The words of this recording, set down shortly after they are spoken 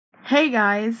Hey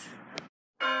guys!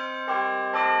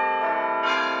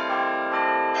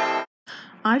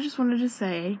 I just wanted to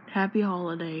say happy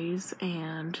holidays,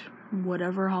 and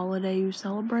whatever holiday you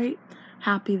celebrate,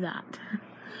 happy that.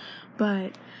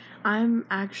 But I'm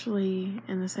actually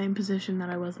in the same position that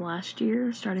I was last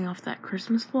year, starting off that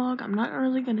Christmas vlog. I'm not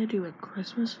really going to do a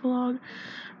Christmas vlog,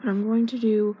 but I'm going to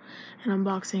do an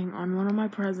unboxing on one of my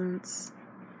presents.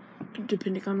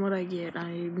 Depending on what I get,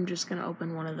 I'm just going to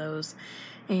open one of those,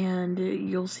 and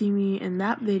you'll see me in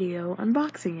that video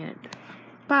unboxing it.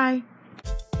 Bye!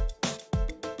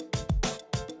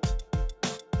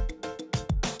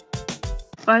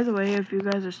 By the way, if you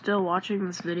guys are still watching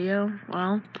this video,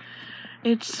 well,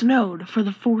 it snowed for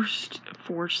the first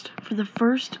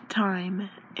time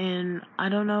in I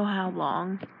don't know how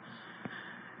long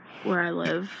where I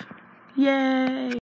live. Yay!